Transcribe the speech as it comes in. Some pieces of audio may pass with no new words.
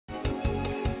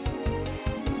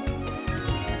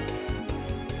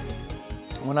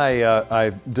When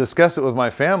I discussed it with my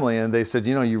family, and they said,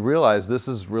 you know, you realize this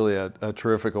is really a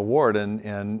terrific award,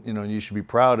 and you know, you should be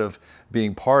proud of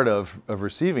being part of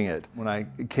receiving it. When I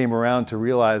came around to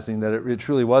realizing that it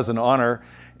truly was an honor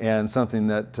and something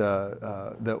that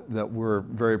that we're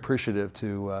very appreciative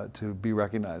to be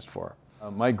recognized for.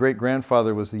 My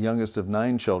great-grandfather was the youngest of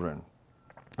 9 children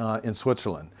in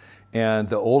Switzerland, and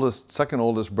the second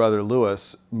oldest brother,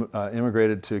 Louis,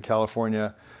 immigrated to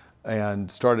California and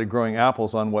started growing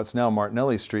apples on what's now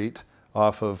Martinelli Street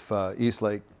off of East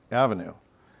Lake Avenue.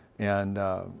 And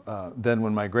then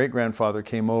when my great-grandfather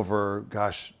came over,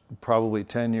 gosh, probably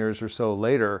 10 years or so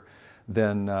later,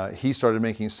 then he started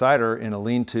making cider in a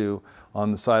lean-to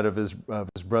on the side of his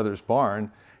brother's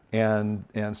barn, and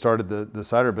started the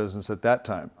cider business at that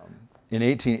time. In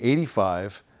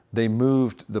 1885, they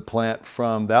moved the plant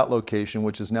from that location,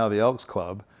 which is now the Elks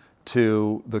Club,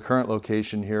 to the current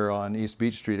location here on East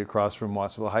Beach Street across from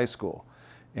Watsonville High School,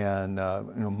 and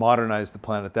you know, modernized the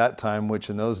plant at that time,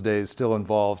 which in those days still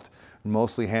involved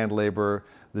mostly hand labor.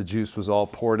 The juice was all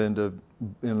poured in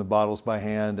the bottles by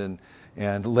hand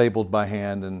and labeled by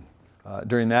hand, and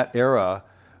during that era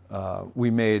we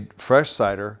made fresh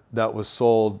cider that was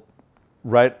sold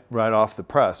right off the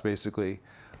press, basically,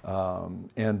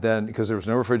 and then because there was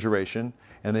no refrigeration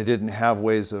and they didn't have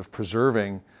ways of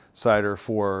preserving cider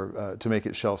to make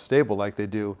it shelf stable like they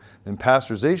do. Then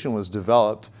pasteurization was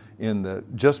developed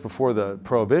just before the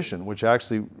Prohibition, which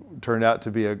actually turned out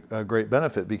to be a great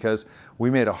benefit, because we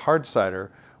made a hard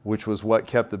cider, which was what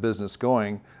kept the business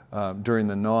going during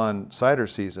the non-cider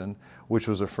season, which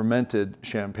was a fermented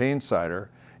champagne cider,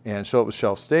 and so it was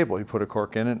shelf stable. You put a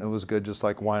cork in it and it was good, just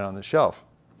like wine on the shelf.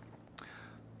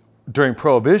 During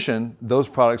Prohibition, those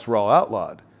products were all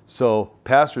outlawed. So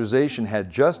pasteurization had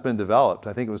just been developed.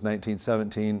 I think it was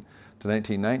 1917 to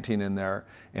 1919 in there.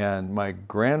 And my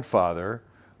grandfather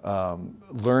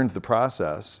learned the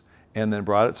process and then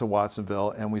brought it to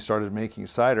Watsonville, and we started making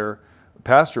cider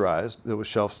pasteurized that was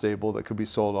shelf stable, that could be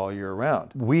sold all year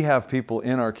round. We have people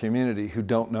in our community who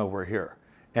don't know we're here.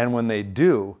 And when they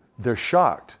do, they're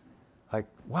shocked. Like,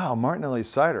 wow, Martinelli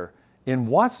cider in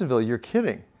Watsonville, you're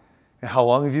kidding. How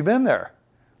long have you been there?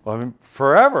 Well, I mean,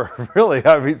 forever, really.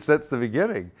 I mean, since the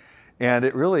beginning. And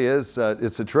it really is,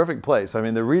 it's a terrific place. I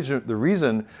mean, the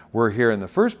reason we're here in the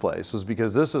first place was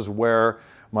because this is where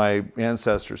my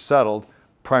ancestors settled,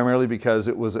 primarily because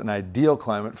it was an ideal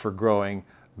climate for growing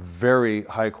very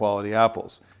high quality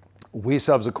apples. We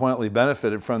subsequently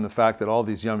benefited from the fact that all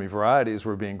these yummy varieties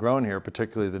were being grown here,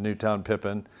 particularly the Newtown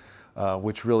Pippin,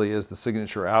 which really is the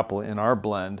signature apple in our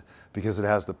blend, because it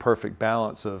has the perfect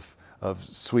balance of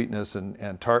sweetness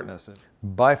and tartness.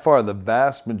 By far, the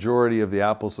vast majority of the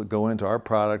apples that go into our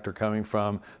product are coming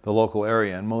from the local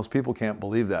area, and most people can't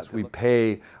believe that. We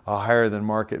pay a higher than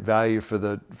market value for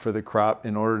the crop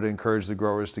in order to encourage the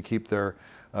growers to keep their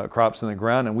crops in the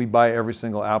ground, and we buy every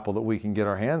single apple that we can get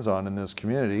our hands on in this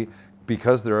community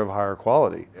because they're of higher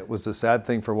quality. It was a sad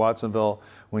thing for Watsonville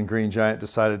when Green Giant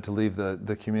decided to leave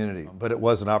the community, but it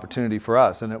was an opportunity for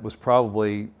us, and it was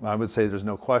probably, I would say there's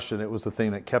no question, it was the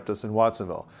thing that kept us in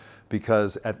Watsonville,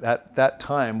 because at that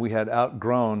time we had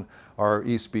outgrown our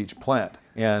East Beach plant,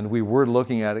 and we were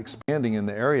looking at expanding in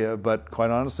the area, but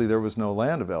quite honestly there was no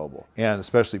land available, and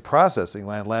especially processing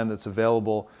land that's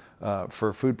available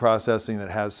for food processing,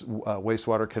 that has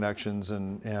wastewater connections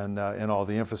and all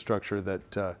the infrastructure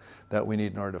that we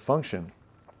need in order to function.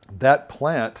 That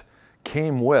plant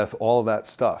came with all of that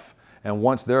stuff, and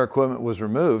once their equipment was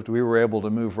removed, we were able to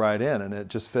move right in, and it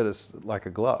just fit us like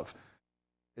a glove.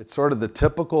 It's sort of the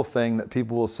typical thing that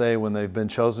people will say when they've been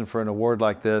chosen for an award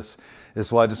like this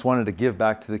is, well, I just wanted to give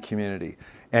back to the community.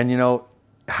 And you know,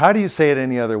 how do you say it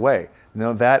any other way? You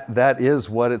know, that is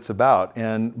what it's about.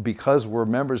 And because we're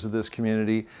members of this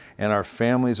community and our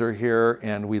families are here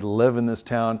and we live in this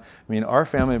town, I mean, our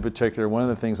family in particular, one of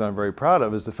the things I'm very proud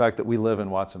of is the fact that we live in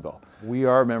Watsonville. We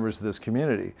are members of this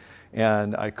community.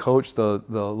 And I coach the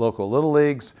local Little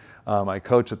Leagues. I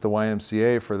coach at the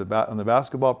YMCA on the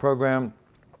basketball program.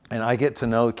 And I get to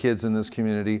know the kids in this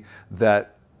community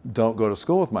that don't go to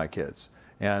school with my kids.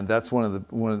 And that's one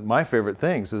of my favorite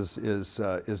things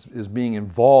is being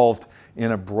involved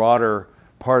in a broader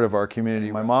part of our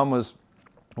community. My mom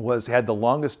had the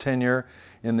longest tenure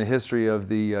in the history of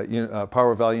the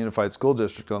Pajaro Valley Unified School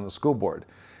District on the school board.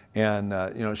 And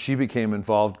you know, she became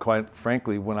involved, quite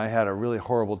frankly, when I had a really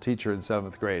horrible teacher in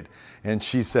 7th grade. And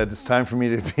she said, it's time for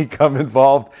me to become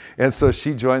involved. And so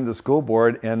she joined the school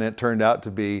board, and it turned out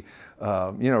to be,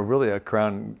 you know, really a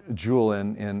crown jewel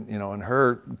in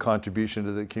her contribution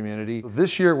to the community.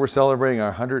 This year, we're celebrating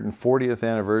our 140th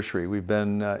anniversary. We've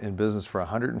been in business for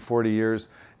 140 years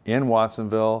in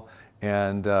Watsonville.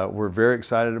 And we're very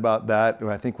excited about that.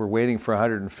 I think we're waiting for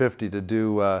 150 to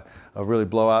do a really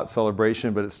blowout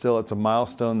celebration, but it's a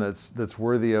milestone that's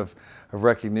worthy of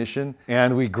recognition.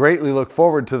 And we greatly look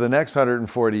forward to the next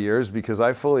 140 years, because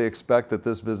I fully expect that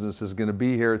this business is going to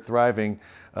be here thriving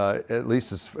at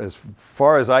least as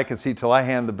far as I can see till I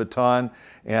hand the baton.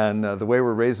 And the way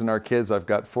we're raising our kids, I've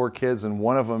got 4 kids, and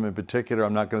one of them in particular,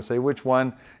 I'm not going to say which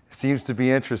one, seems to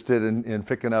be interested in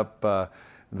picking up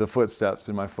the footsteps,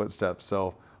 in my footsteps.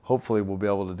 So hopefully we'll be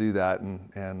able to do that,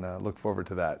 and look forward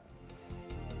to that.